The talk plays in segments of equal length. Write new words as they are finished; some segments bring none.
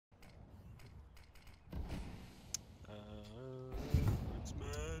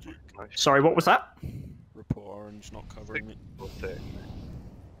Nice. Sorry, what was that? Report orange not covering me. 40.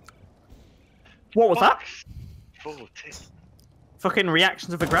 What was that? 40. Fucking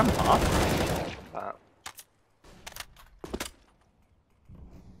reactions of a grandpa. That.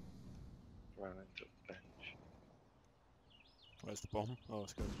 Ran into a bench. Where's the bomb? Oh,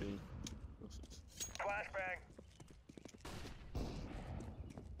 it's going to be. Flashbang.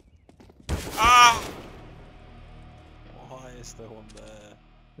 Ah! Why is there one there?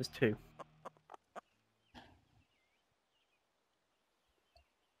 There's two.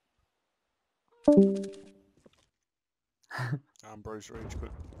 Ambrose rage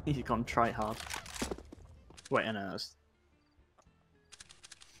quit. He's gone try hard. Wait, no, that's...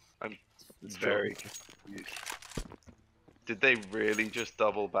 I'm very confused. Did they really just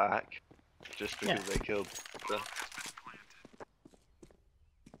double back? Just because they killed the...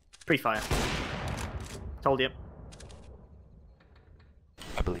 Pre-fire. Told you.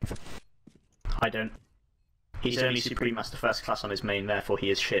 I believe. I don't. He's only Supreme Master First Class on his main, therefore he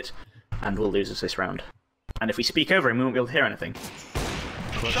is shit, and will lose us this round. And if we speak over him, we won't be able to hear anything.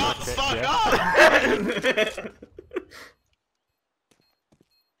 Shut the fuck up!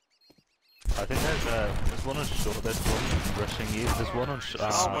 I think there's one on short, there's one rushing you, there's one on short.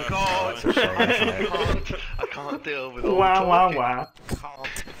 Oh my god! I can't deal with all Wow, the wow, talking. wow.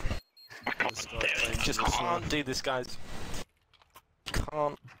 Just can't do this, guys.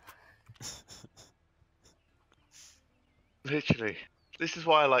 Can't. Literally. This is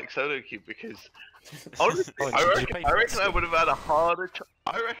why I like solo queue, because honestly, I reckon I would have had a harder time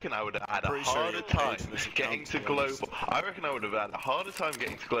getting to global. I reckon I would have had a harder time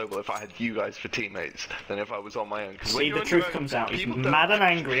getting to global if I had you guys for teammates than if I was on my own. See, the truth comes out. He's mad and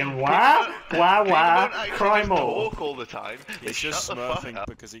angry and cry more. Talk all the time. He's just smurfing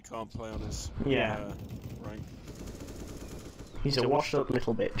because he can't play on his rank. He's a washed up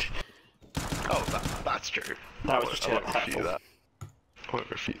little bitch. Oh, that's true. That was just I won't refute that. I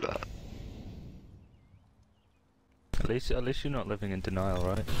won't refute that. At least you're not living in denial,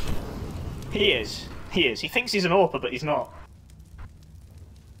 right? He is. He is. He thinks he's an AWPer, but he's not.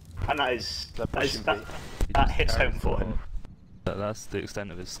 And that hits home for him. That's the extent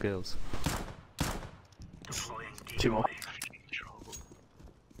of his skills. Two more.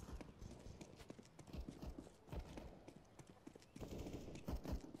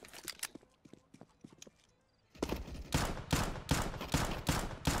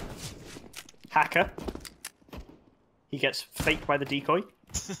 Hacker. He gets faked by the decoy.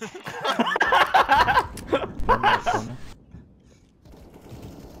 One more corner.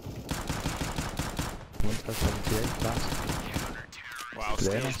 178 last. Wow,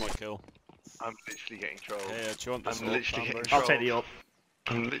 steals my kill. I'm literally getting trolled. Yeah, do you want this? I'm literally getting I'll trolled. take the AWP.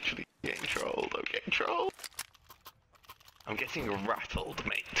 I'm literally getting trolled. I'm getting trolled. I'm getting rattled,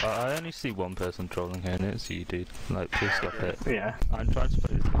 mate. I only see one person trolling here, and it's you, dude. Like, please stop it. Yeah. I'm trying to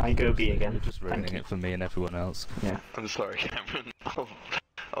play. I go B again. You're just ruining it for me and everyone else. Yeah. I'm sorry, Cameron.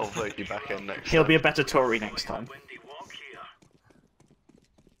 I'll vote you back in next He'll time. be a better Tory next time.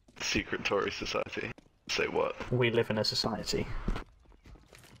 Secret Tory Society. Say what? We live in a society.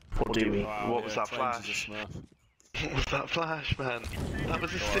 Or do we? Wow, What was that Flames is a flash? Smurf. What was that flash, man? That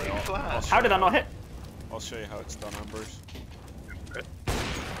was a sick flash. How did I not hit? I'll show you how it's done, Ambrose.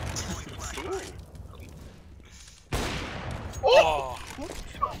 Oh!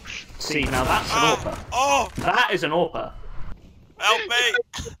 See, now that's an AWPer. Oh! That is an AWPer. Help me!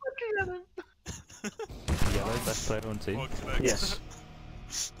 Yellow, best player on team. What connects? Yes.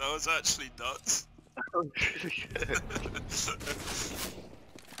 That was actually nuts. Really good.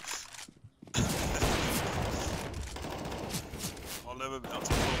 I'll never be able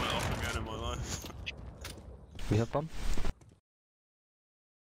to pull that off again in my life. We have bomb?